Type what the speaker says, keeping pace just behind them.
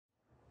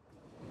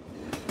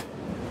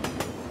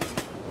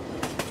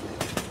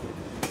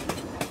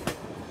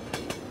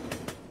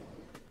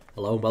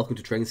Hello and welcome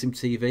to Train Sim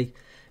TV.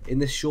 In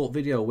this short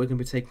video we're going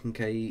to be taking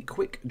a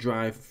quick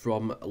drive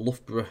from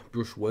Loughborough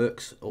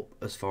Brushworks up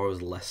as far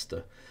as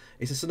Leicester.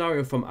 It's a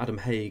scenario from Adam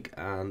Haig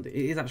and it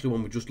is actually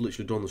one we've just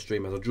literally done on the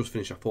stream. As I just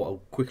finished I thought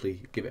I'll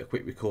quickly give it a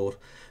quick record,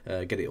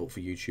 get it up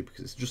for YouTube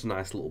because it's just a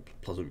nice little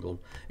pleasant run.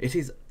 It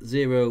is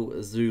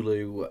 0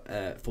 Zulu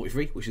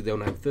 43, which is the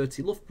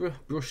 0930 Loughborough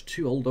Brush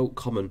to Old Oak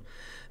Common.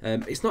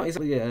 It's not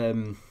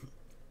exactly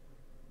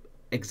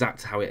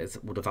exact how it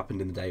would have happened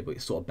in the day, but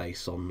it's sort of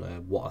based on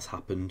what has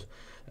happened,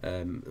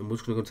 and we're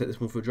just going to go take this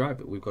one for a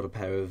drive. We've got a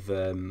pair of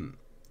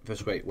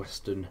first Great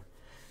Western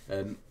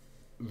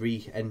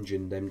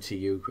re-engined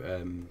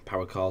MTU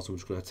power cars, and we're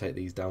just going to take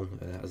these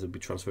down as they'll be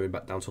transferring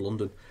back down to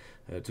London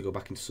to go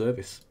back into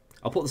service.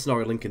 I'll put the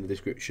scenario link in the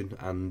description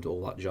and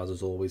all that jazz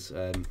as always,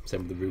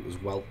 same with the route as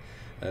well.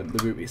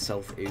 The route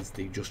itself is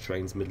the Just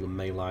Trains Midland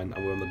Main Line,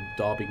 and we're on the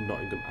Derby,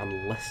 Nottingham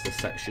and Leicester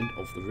section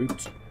of the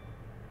route.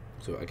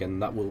 So again,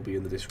 that will be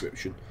in the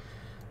description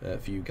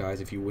for you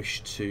guys if you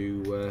wish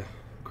to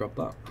grab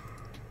that.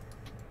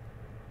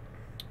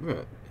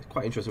 Right, it's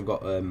quite interesting. We've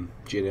got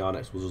GNR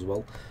next to us as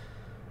well.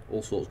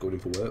 All sorts going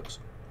in for works.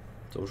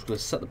 So I'm just going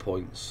to set the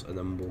points and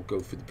then we'll go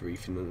through the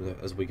briefing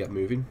as we get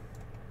moving.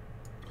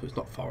 So it's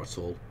not far at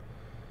all.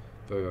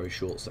 Very, very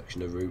short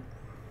section of route.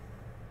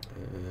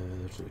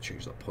 Just going to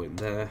change that point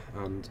there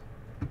and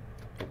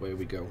away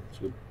we go. So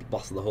we'll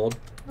blast the horn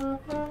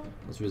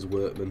as there is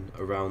workmen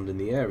around in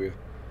the area.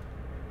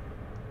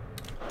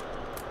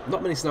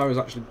 Not many scenarios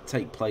actually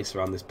take place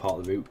around this part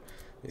of the route.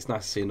 It's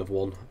nice to see another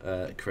one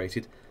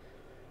created.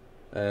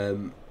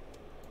 And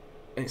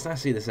it's nice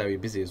to see this area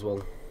busy as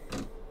well.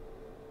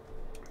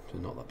 So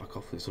knock that back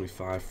off, it's only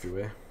 5 through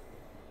here.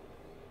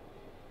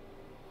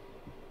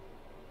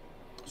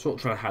 Sort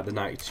of trying to hide the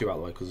 92 out of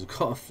the way because we've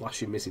got a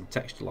flashing missing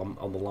texture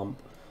lamp on the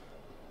lamp.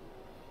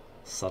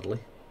 Sadly.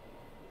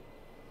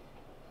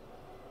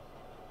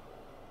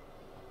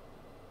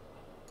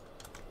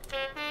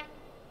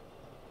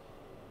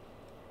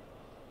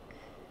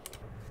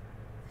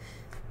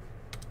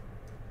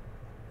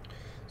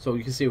 So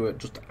you can see we're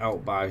just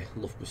out by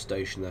Loughborough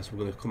station there, so we're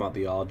going to come out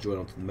the yard, join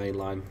onto the main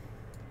line,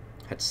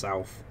 head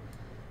south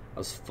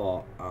as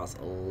far as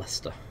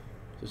Leicester.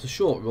 So it's a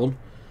short run,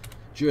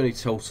 journey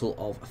total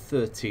of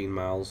 13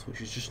 miles,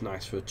 which is just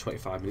nice for a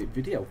 25-minute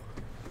video.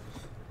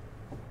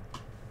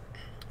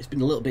 It's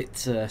been a little bit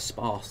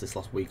sparse this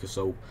last week or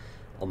so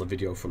on the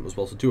video front as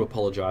well, so do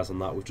apologise on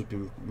that. We've just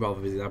been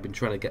rather busy. I've been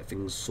trying to get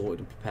things sorted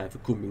and prepared for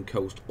Cumbrian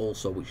Coast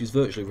also, which is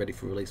virtually ready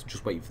for release. We're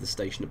just waiting for the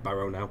station at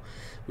Barrow now.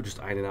 We're just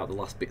ironing out the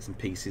last bits and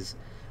pieces,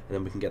 and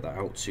then we can get that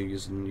out to you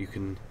and you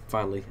can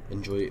finally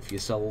enjoy it for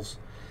yourselves.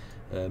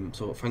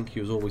 So thank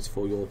you as always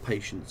for your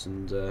patience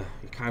and your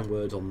kind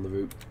words on the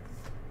route.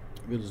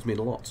 It really does mean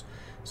a lot.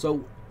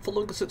 So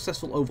following a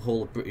successful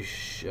overhaul of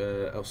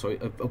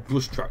of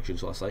brush traction,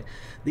 shall I say,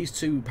 these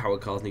two power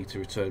cars need to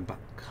return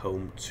back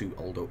home to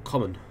Old Oak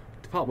Common.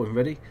 Depart when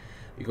ready.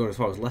 You're going as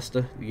far as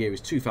Leicester. The year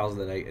is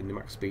 2008 and the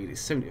max speed is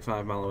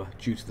 75 mph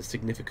due to the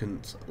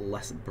significant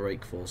less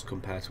brake force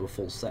compared to a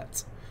full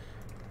set.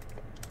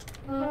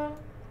 I'm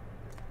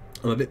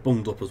a bit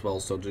bunged up as well,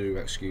 so do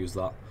excuse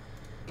that.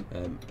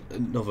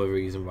 Another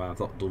reason why I've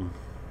not done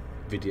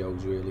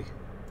videos really,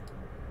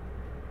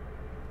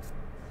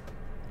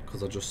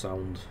 because I just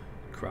sound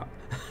crap.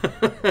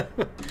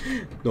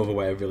 Another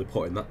way of really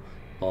putting that,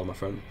 pardon my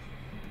friend.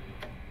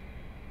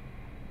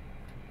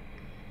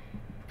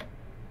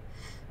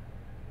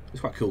 It's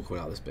quite cool coming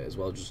out of this bit as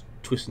well, just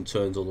twists and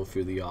turns all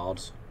through the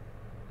yards.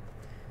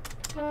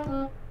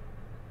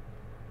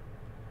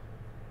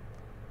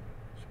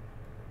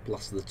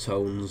 Blast of the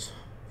tones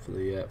for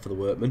the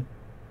workman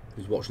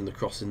who's watching the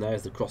crossing there.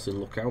 As the crossing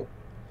lookout,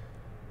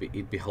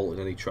 he'd be halting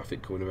any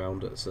traffic coming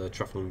around that's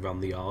travelling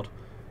around the yard.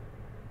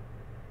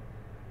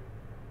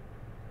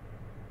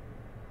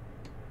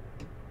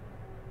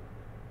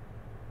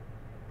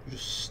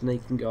 Just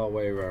snaking our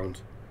way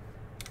around.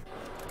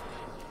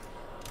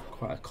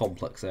 Quite a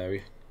complex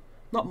area.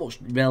 Not much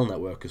rail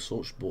network as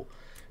such, but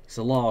it's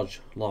a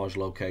large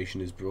location,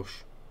 is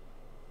Brush.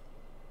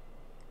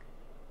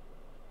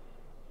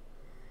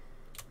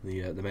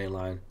 The main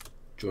line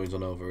joins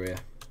on over here.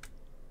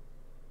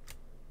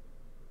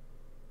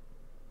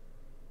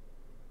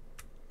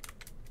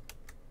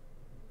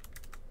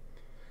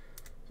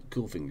 The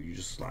cool thing is you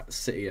just like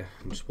sit here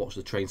and just watch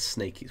the train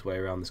snake its way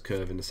around this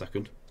curve in a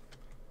second.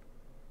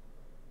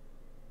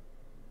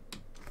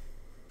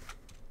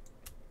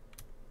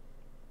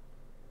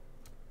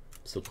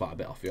 Still quite a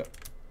bit off yet.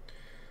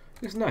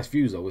 It's nice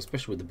views though,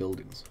 especially with the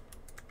buildings.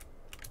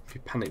 If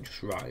you pan it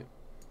just right.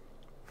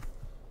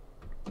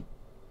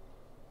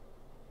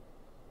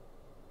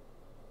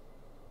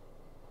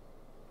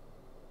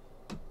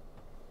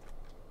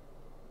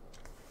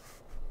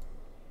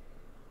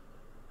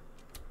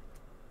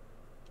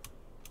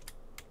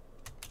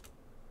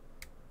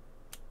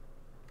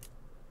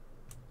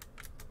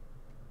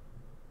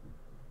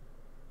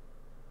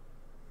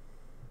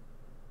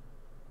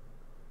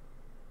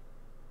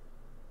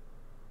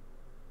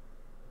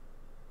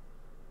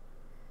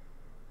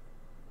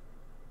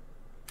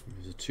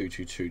 a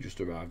 222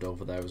 just arrived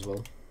over there as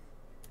well.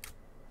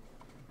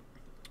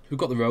 We've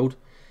got the road.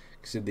 You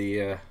can see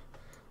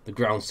the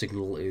ground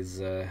signal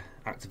is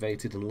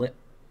activated and lit.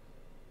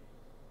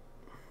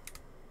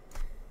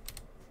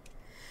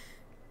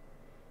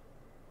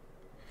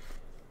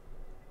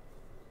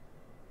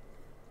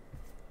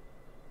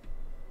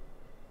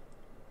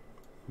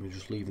 We're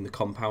just leaving the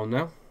compound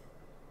now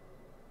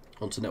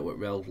onto network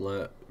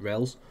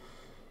rails.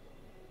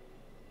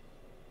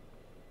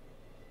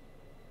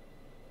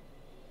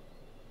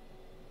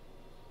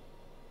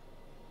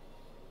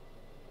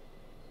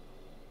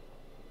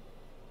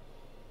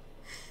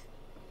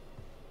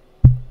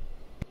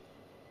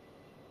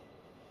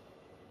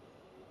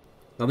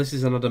 Now this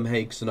is an Adam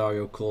Haig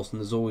scenario course, and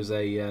there's always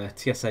a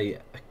TSA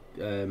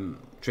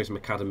Tracing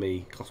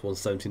Academy Class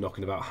 170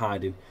 knocking about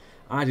hiding.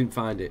 I didn't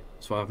find it,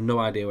 so I have no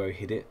idea where he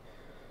hid it.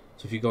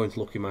 So if you're going to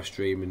look in my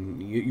stream,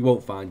 and you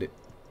won't find it,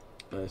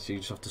 so you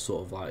just have to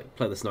sort of like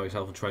play the scenario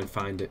yourself and try and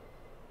find it.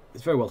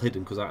 It's very well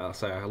hidden because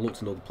I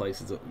looked in all the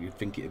places that you'd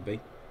think it'd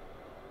be.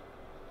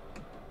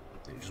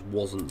 It just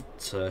wasn't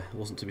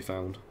to be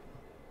found.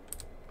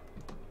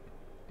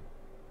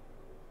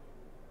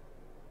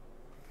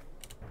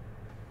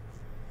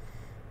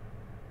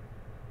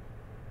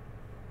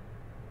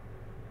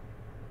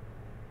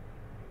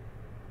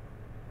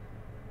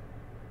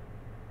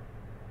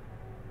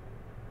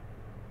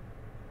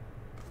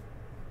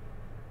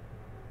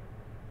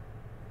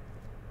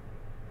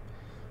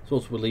 So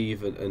once we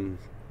leave and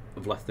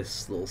have left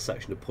this little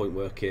section of point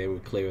work here, and we're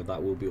clear of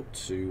that, we'll be up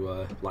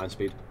to line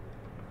speed.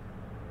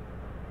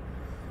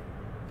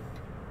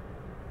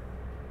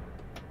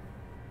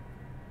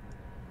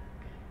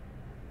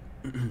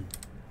 I'm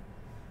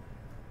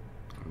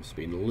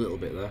speeding a little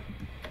bit there.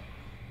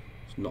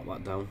 Just knock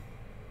that down.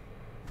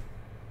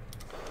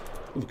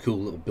 Another cool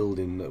little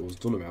building that was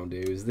done around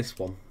here is this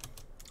one.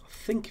 I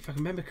think, if I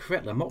can remember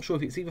correctly, I'm not sure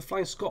if it's either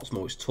Flying Scotsman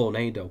or it's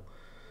Tornado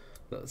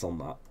that's on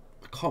that.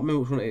 I can't remember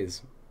which one it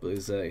is, but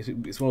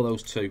it's one of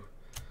those two.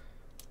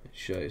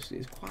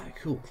 It's quite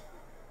cool.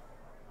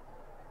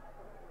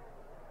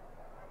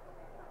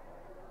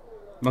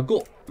 My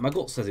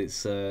gut says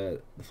it's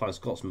the Flying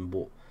Scotsman,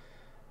 but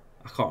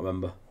I can't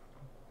remember.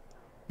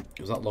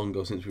 It was that long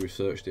ago since we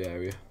researched the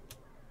area.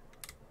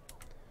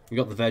 We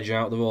got the veg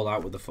out; they're all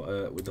out with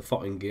the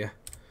footing gear.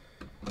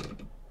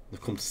 They've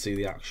come to see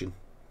the action.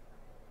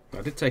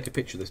 I did take a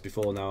picture of this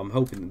before. Now I'm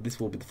hoping that this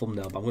will be the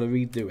thumbnail, but I'm going to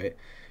redo it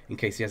in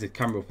case he has his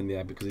camera up in the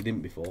air, because he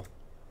didn't before.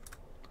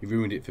 He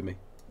ruined it for me.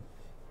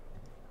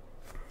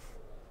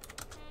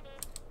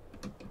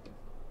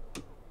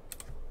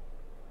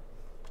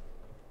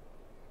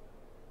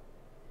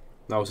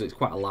 Now it's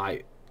quite a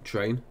light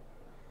train.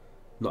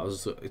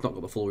 It's not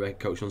got the full red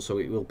coach on, so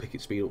it will pick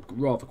its speed up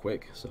rather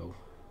quick. So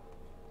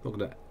I'm not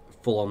going to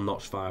full on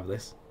notch 5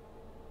 this.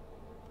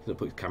 He's going to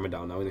put his camera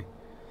down now, isn't he?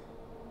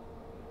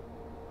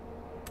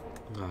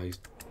 Ah,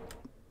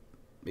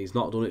 he's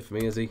not done it for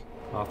me, has he?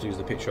 I'll have to use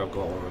the picture I've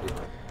got already.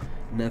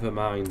 Never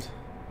mind.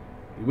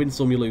 You win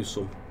some, you lose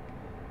some.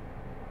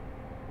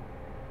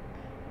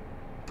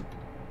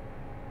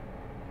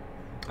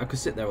 I could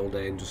sit there all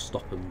day and just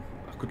stop, and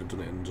I could have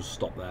done it and just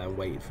stopped there and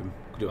waited for him.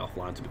 I could do it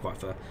offline, to be quite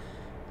fair,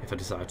 if I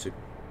decided to.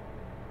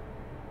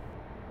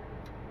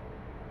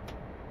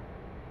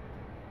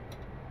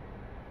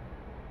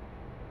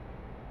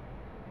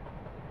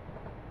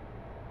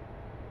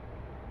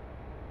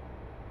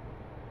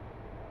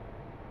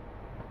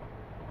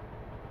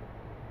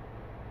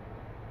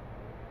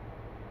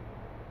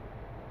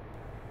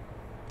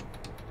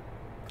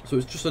 So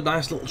it's just a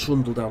nice little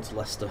trundle down to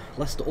Leicester.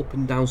 Leicester up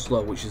and down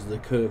slow, which is the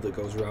curve that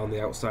goes around the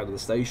outside of the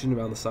station,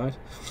 around the side.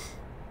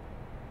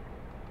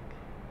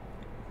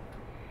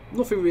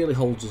 Nothing really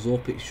holds us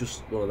up, it's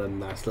just one of them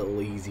nice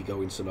little easy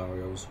going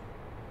scenarios.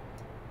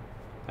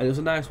 And it was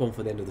a nice one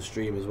for the end of the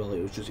stream as well.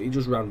 It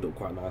just rounded up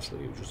quite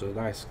nicely. It was just a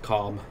nice,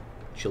 calm,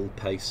 chilled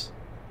pace.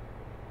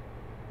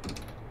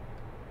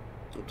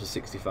 Up to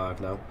 65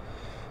 now.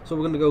 So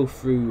we're going to go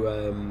through,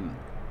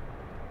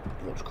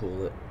 what do you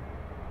call it?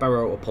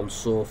 Barrow upon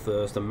Soar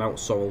first, and Mount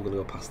Sorrel, going to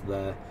go past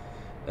there.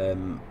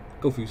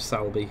 Go through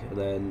Salby, and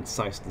then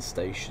Syston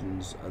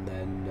stations, and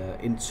then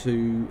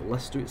into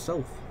Leicester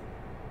itself.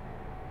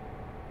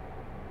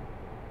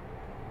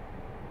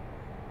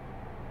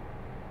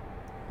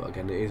 But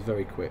again, it is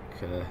very quick.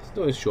 It's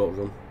not a short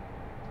run.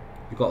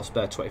 You've got a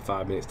spare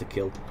 25 minutes to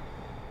kill.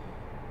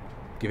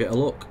 Give it a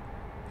look.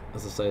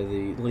 As I say,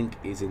 the link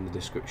is in the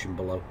description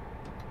below.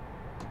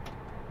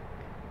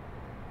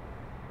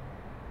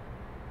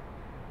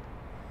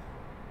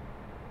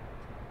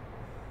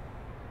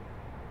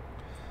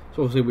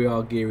 So obviously we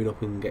are gearing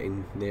up and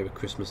getting nearer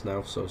Christmas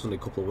now, so it's only a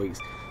couple of weeks.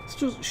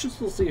 Should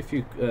still see a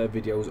few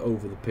videos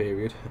over the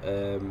period.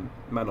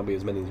 Might not be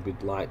as many as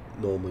we'd like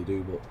normally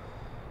do, but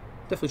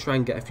definitely try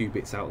and get a few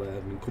bits out there.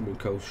 I mean, Cumbrian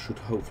Coast should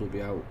hopefully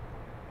be out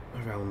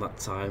around that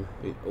time,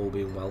 all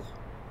being well,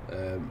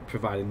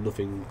 providing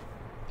nothing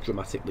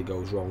dramatically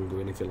goes wrong or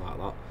anything like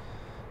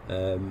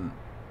that.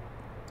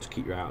 Just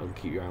keep your eye out and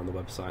keep your eye on the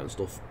website and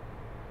stuff.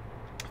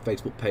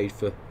 Facebook page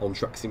for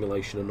on-track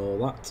simulation and all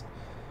that.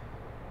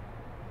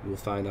 You will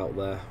find out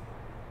there.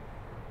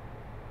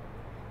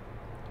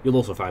 You'll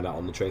also find out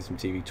on the Train Sim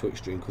TV Twitch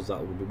stream, because that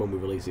will be when we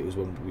release it. Is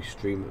when we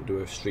do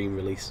a stream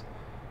release.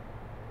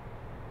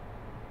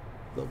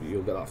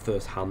 You'll get that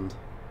first hand.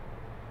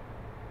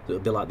 It'll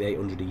be like the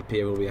 800 EP.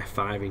 We'll be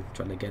F5ing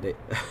trying to get it,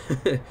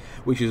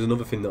 which is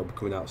another thing that'll be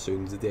coming out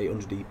soon. Is the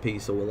 800 EP.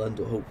 So we'll end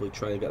up hopefully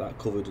trying to get that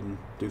covered and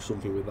do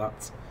something with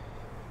that.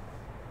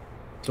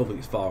 I don't think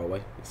it's far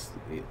away.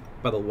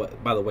 By the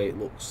way it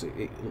looks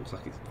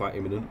like it's quite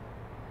imminent.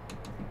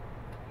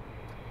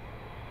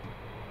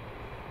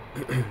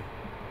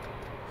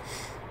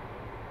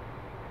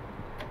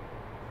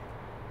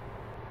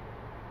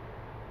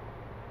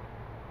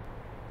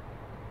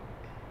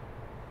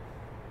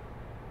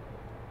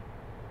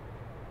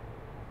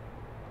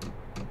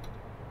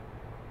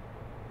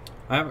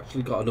 I have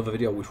actually got another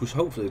video which was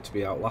hopefully to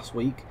be out last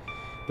week,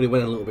 but it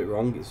went a little bit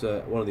wrong. It's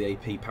one of the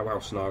AP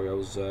powerhouse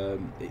scenarios.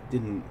 It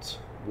didn't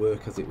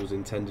work as it was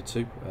intended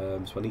to.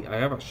 So I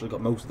have actually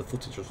got most of the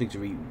footage. I just need to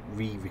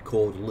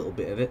re-record a little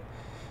bit of it,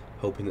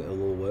 hoping that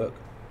it'll all work.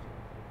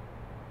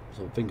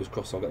 So fingers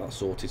crossed I'll get that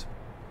sorted.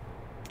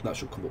 That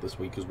should come up this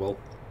week as well.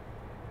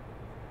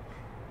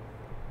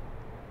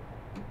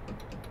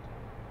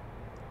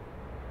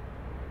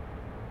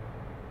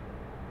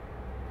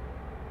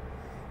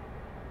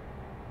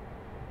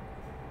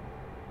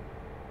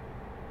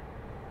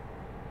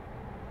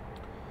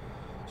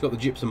 You've got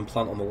the gypsum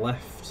plant on the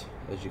left,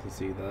 as you can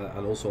see there,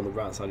 and also on the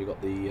right side you've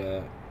got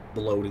the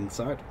loading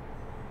side,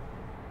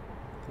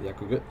 the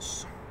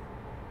aggregates.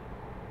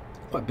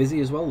 Quite busy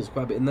as well. There's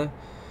quite a bit in there.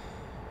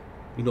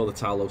 You know the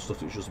tile load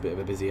stuff. It's just a bit of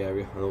a busy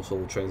area, and also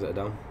the trains that are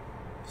down.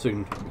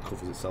 Soon it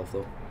recovers itself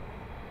though.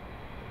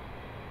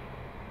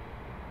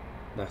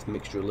 Nice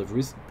mixture of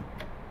liveries.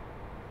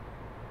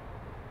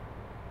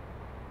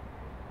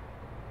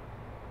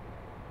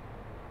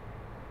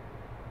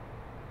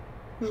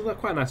 Which is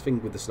quite a nice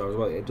thing with the snow as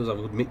well. It does have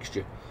a good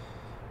mixture.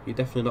 You're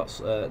definitely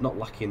not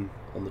lacking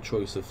on the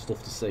choice of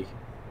stuff to see.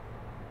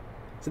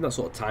 It's in that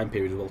sort of time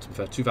period as well, to be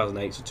fair.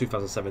 2008 to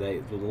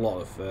 2007-8, there was a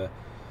lot of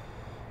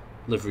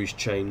liveries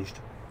changed.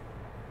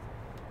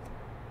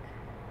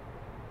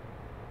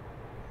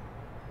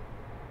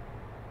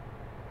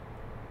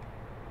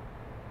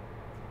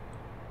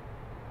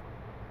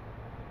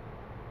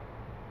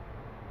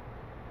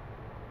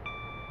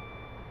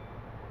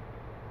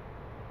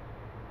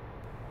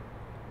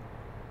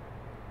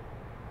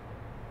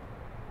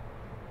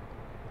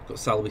 Got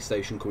Salby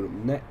Station coming up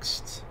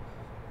next.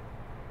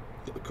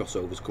 Got the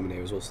crossovers coming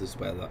here as well, so this is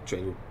where that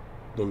train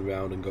will run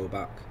round and go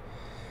back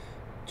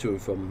to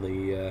and from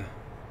the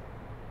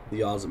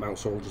yards that Mount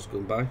Soldier's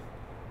going by. I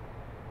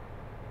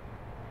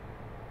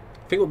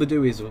think what they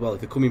do is, as well,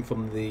 if they're coming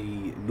from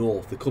the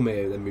north, they come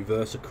here and then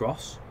reverse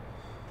across.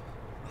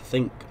 I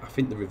think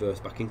they reverse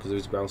back in because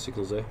there's ground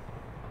signals there.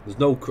 There's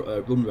no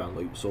run round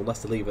loop, so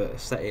unless they leave a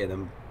set here,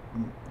 then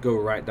go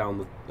right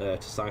down to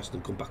Syston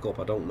and come back up.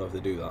 I don't know if they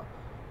do that.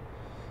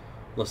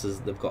 Unless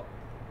they've got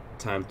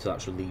time to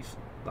actually leave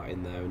that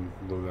in there and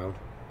run around.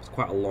 It's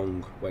quite a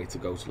long way to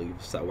go to leave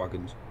a set of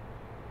wagons.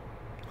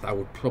 I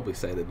would probably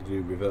say that they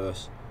do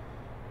reverse.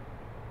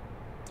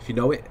 If you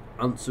know it,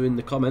 answer in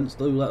the comments.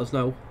 Do let us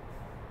know.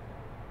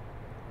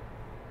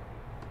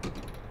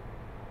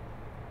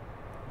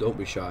 Don't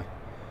be shy.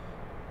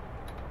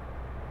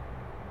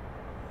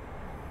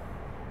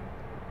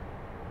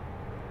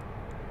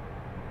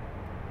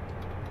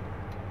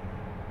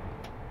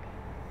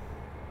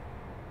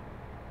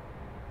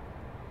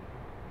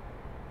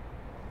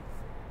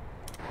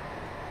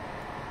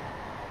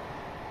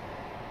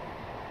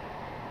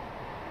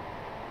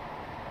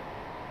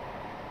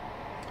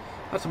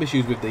 I had some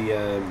issues with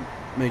the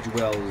Major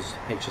Wells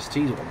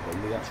HSTs at one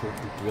point. The actual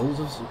drills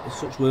as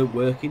such weren't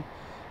working.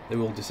 They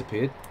all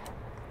disappeared.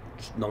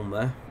 Just none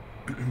there.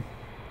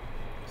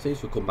 Seems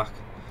to have come back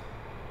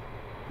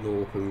and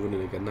all up and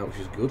running again now, which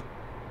is good.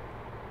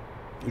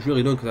 It was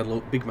really annoying because I had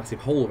a big massive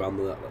hole around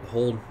the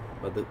horn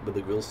where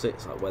the grill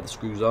sits, like where the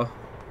screws are.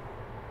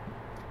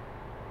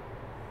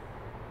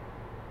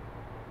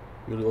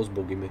 It really was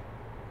bugging me.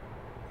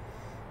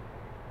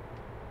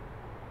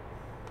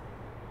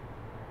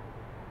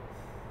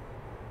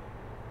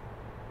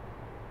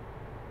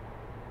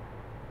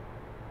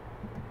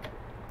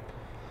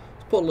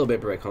 Put a little bit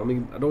of brake on. I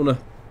mean, I don't want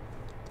to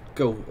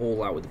go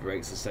all out with the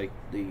brakes and say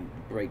the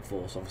brake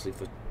force, obviously,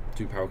 for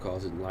two power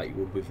cars isn't like you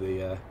would with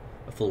the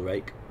a full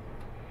rake.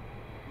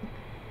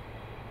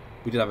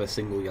 We did have a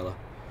single yellow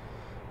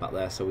back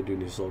there, so we do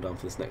need to slow down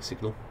for this next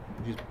signal,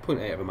 which is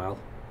 0.8 of a mile.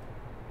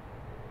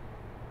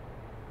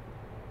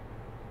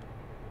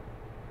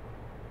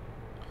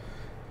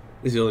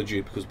 This is only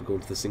due because we're going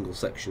to the single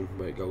section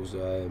where it goes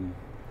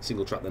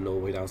single track then all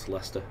the way down to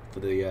Leicester for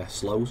the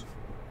slows.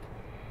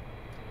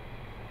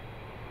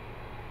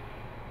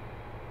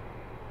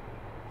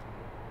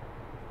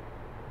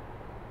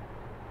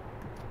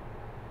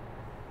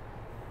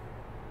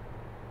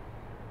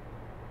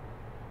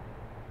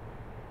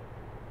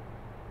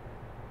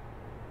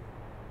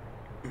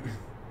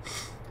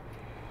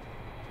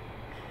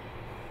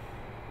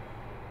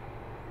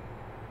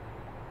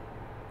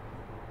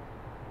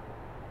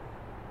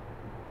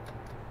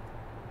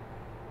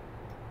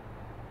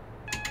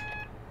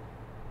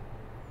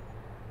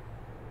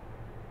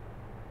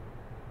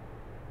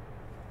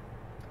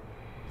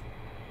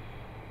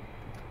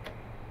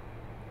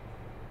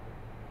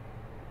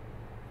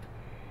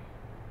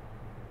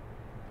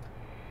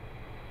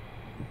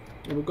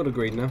 Yeah, we've got a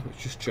green now,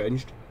 it's just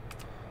changed.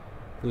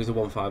 There's a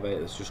 158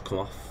 that's just come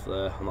off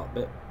there on that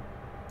bit.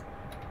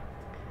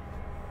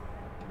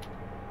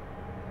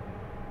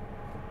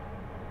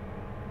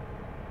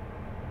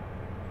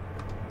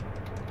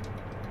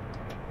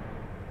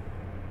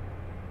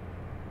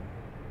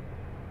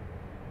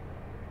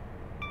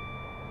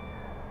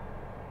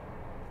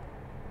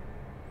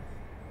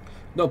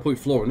 No point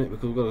flooring it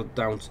because we've got it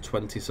down to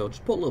 20, so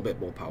just put a little bit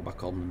more power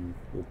back on and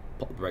we'll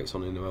pop the brakes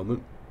on in a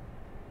moment.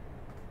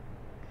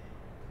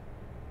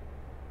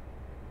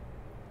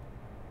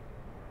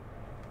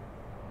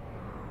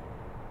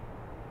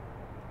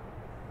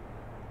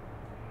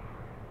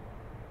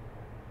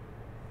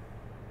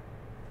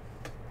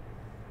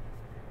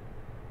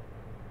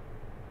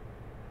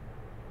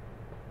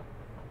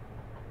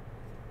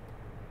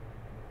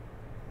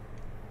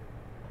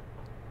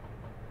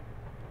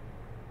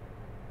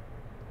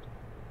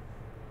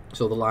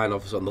 So the line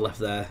obviously on the left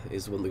there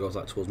is the one that goes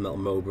out towards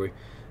Melton Mowbray,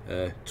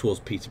 towards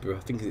Peterborough. I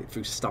think it's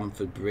through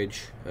Stamford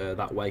Bridge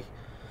that way.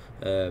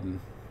 That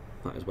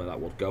is where that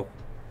would go.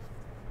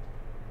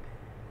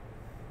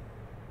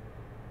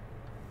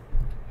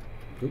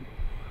 Ooh.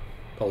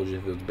 Apologies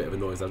if there was a bit of a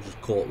noise. I just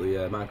caught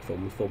the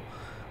microphone with thumb.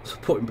 So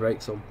putting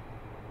brakes on.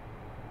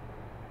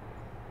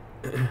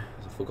 I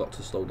forgot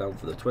to slow down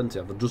for the 20.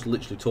 I've just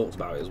literally talked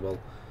about it as well.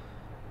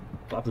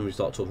 What happens when you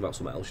start talking about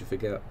something else? You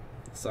forget.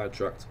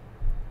 Sidetracked.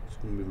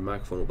 Just going to move the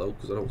microphone up though,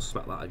 because I don't want to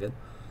smack that again.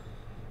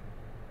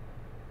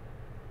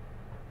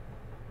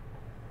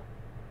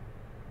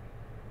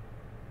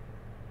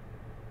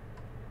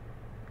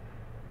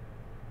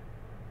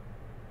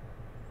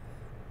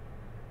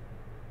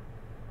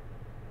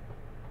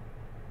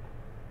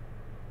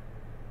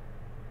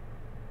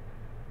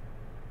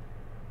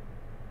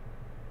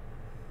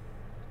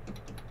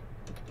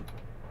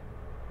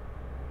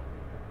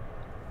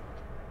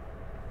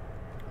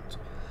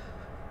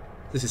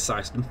 This is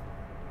System.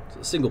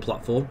 It's a single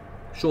platform,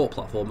 short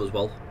platform as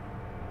well.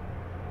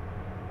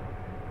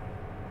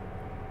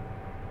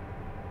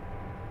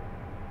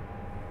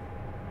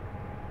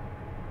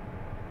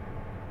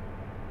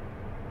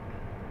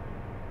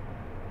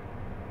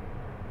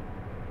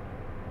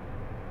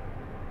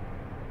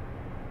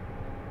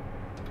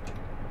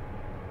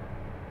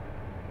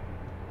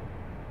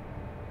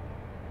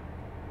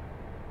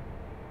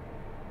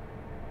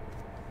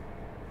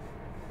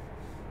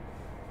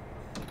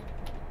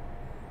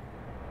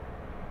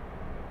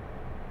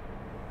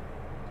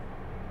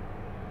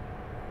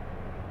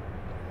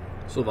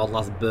 Sort of our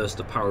last burst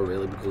of power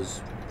really,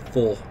 because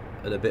 4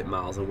 and a bit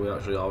miles and we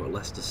actually are at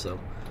Leicester, so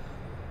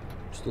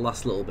just the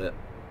last little bit.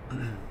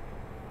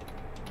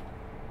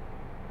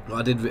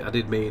 I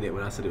did mean it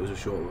when I said it was a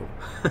short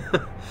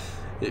run.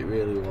 It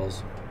really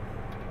was.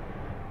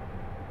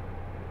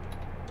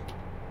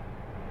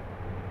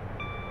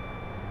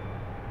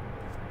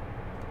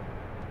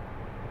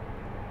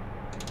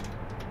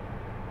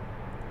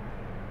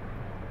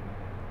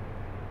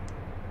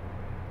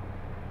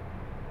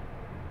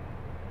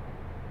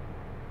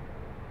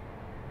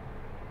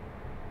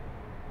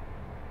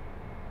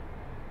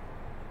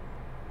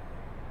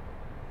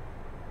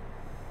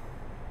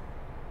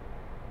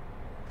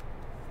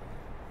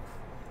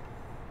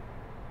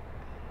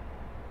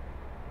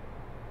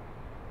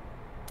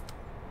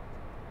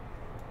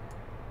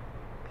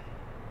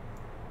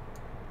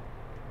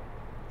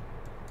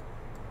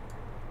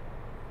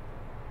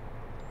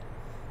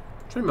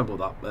 I'm trying to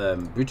remember what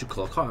that bridge is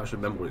called. I can't actually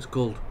remember what it's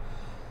called.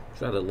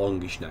 It had a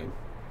longish name.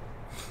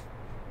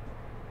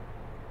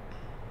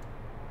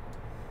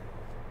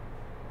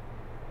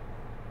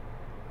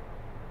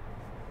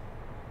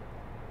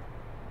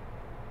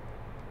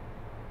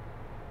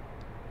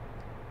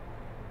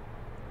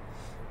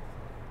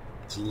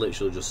 It's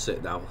literally just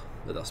sit now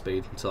at that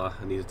speed until I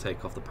need to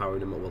take off the power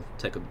and then we'll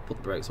put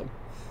the brakes on.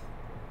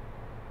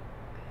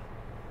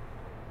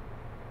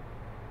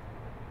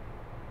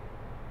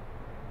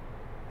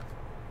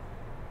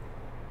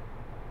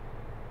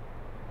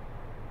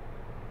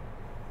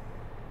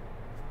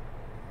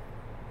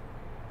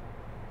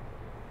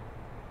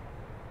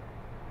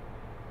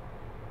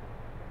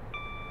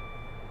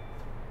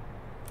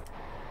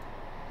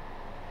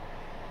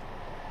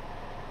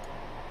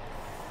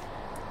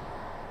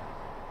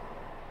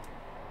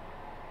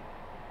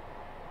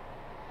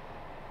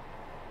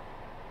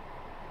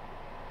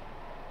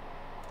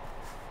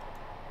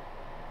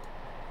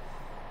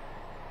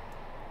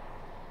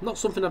 Not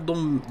something I've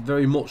done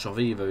very much of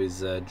either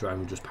is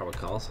driving just power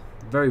cars.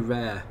 Very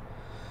rare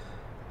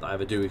that I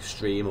ever do a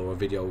stream or a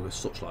video as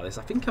such like this.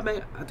 I think if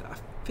I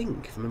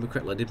remember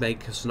correctly, I did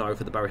make a scenario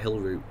for the Barry Hill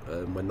route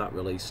when that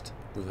released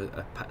with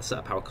a set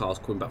of power cars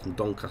coming back from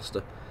Doncaster.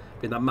 I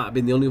think that might have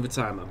been the only other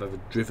time I've ever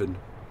driven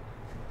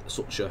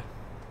such a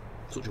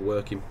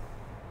working.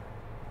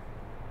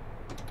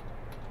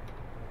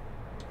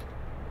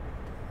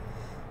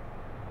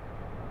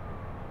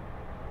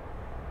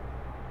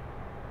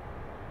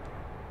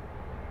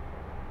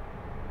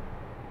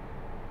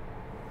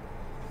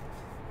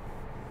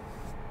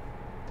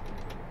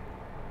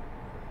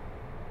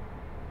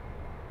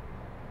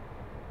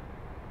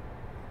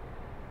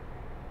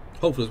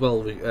 hopefully as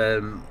well,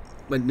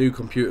 when new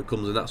computer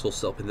comes and that's all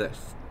set up in the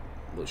next,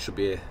 well, it should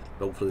be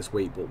hopefully this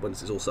week, but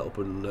once it's all set up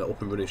and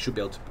running, should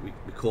be able to be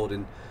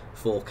recording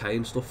 4K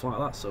and stuff like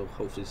that. So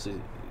hopefully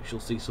you'll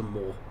see some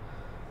more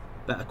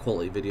better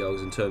quality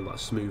videos in terms of like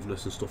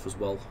smoothness and stuff as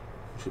well.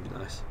 Should be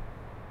nice.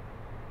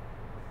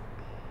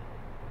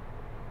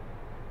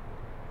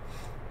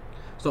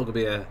 It's not going to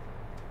be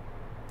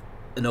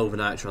an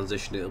overnight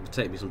transition. It'll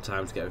take me some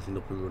time to get everything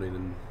up and running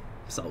and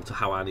set up to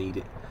how I need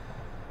it.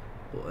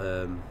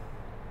 But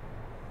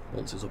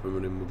once it's up and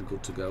running, we'll be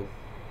good to go.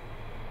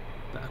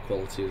 Better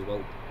quality as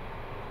well.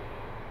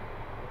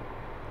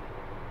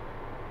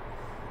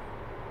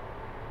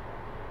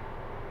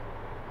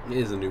 It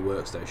is a new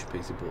workstation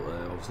PC, but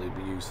obviously it'll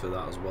be used for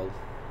that as well.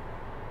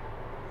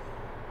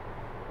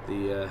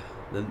 The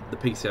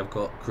PC I've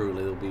got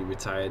currently will be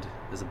retired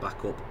as a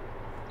backup,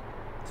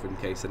 for in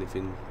case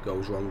anything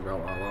goes wrong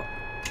out like that.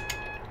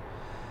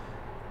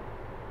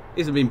 It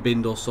hasn't been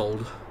binned or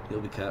sold,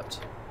 it'll be kept.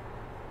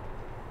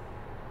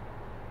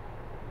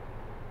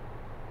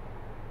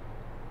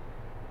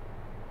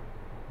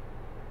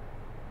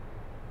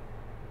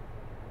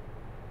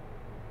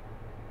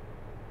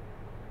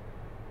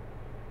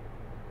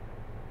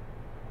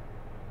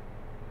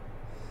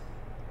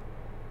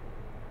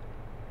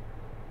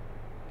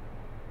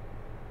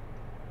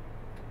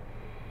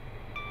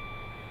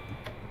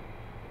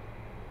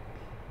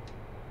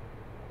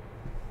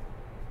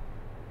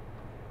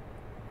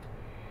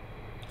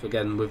 So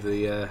again, with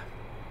the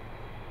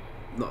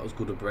not as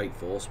good a brake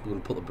force, we're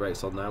going to put the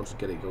brakes on now to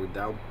get it going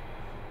down.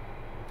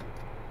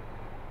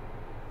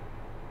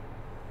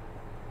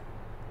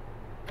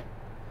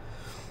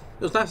 It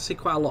was nice to see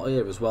quite a lot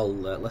here as well.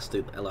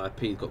 Leicester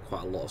LIP got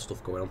quite a lot of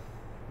stuff going on.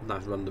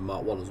 Nice random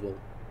Mark 1 as well.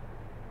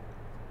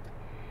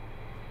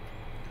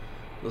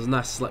 There's a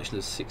nice selection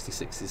of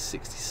 66s,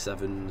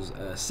 67s,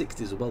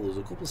 60s as well. There's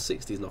a couple of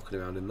 60s knocking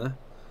around in there.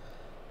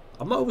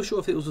 I'm not over sure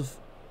if it was a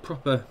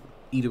proper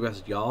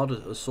EWS yard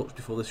as such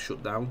before this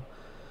shut down,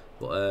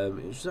 but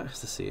it was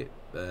nice to see it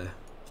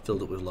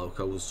filled up with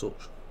locos as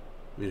such,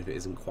 even if it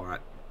isn't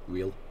quite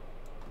real.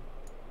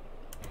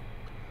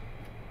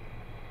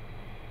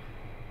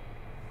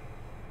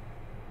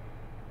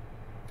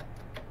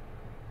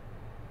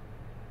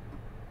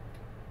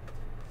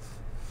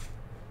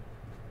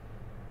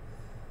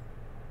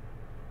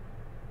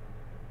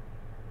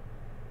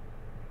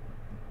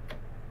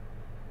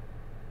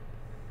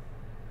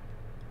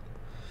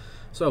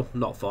 So,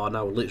 not far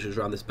now, we're literally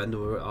around this bend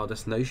and we're at our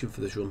destination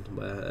for this run,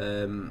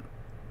 where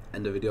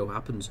end of video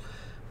happens.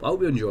 But I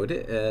hope you enjoyed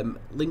it.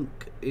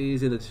 Link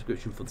is in the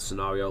description for the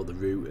scenario, the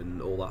route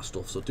and all that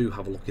stuff, so do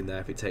have a look in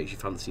there if it takes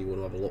your fancy, you want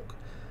to have a look.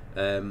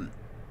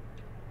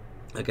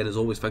 Again, as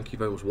always, thank you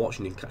very much for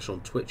watching. You can catch it on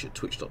Twitch at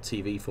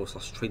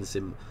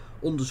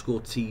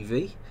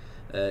twitch.tv/trainsim_TV.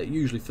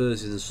 Usually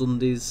Thursdays and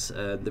Sundays.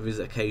 There is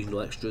occasional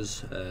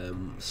extras,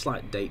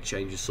 slight date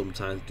changes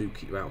sometimes. Do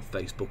keep your eye on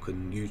Facebook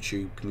and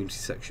YouTube community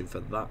section for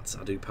that.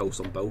 I do post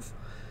on both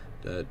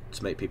to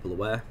make people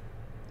aware,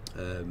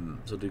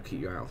 so do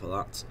keep your eye out for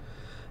that.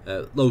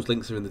 Those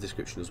links are in the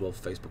description as well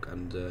for Facebook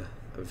and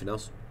everything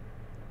else.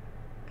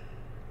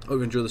 Hope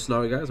you enjoy the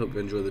scenario, guys. Hope you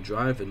enjoy the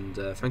drive, and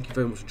thank you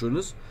very much for joining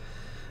us.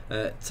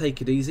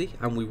 Take it easy,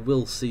 and we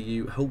will see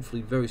you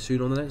hopefully very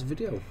soon on the next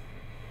video.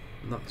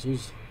 And that's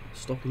us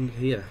stopping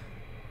here.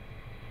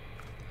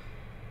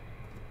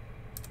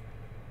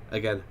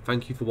 Again,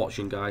 thank you for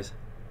watching, guys.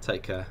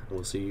 Take care, and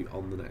we'll see you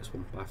on the next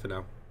one. Bye for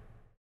now.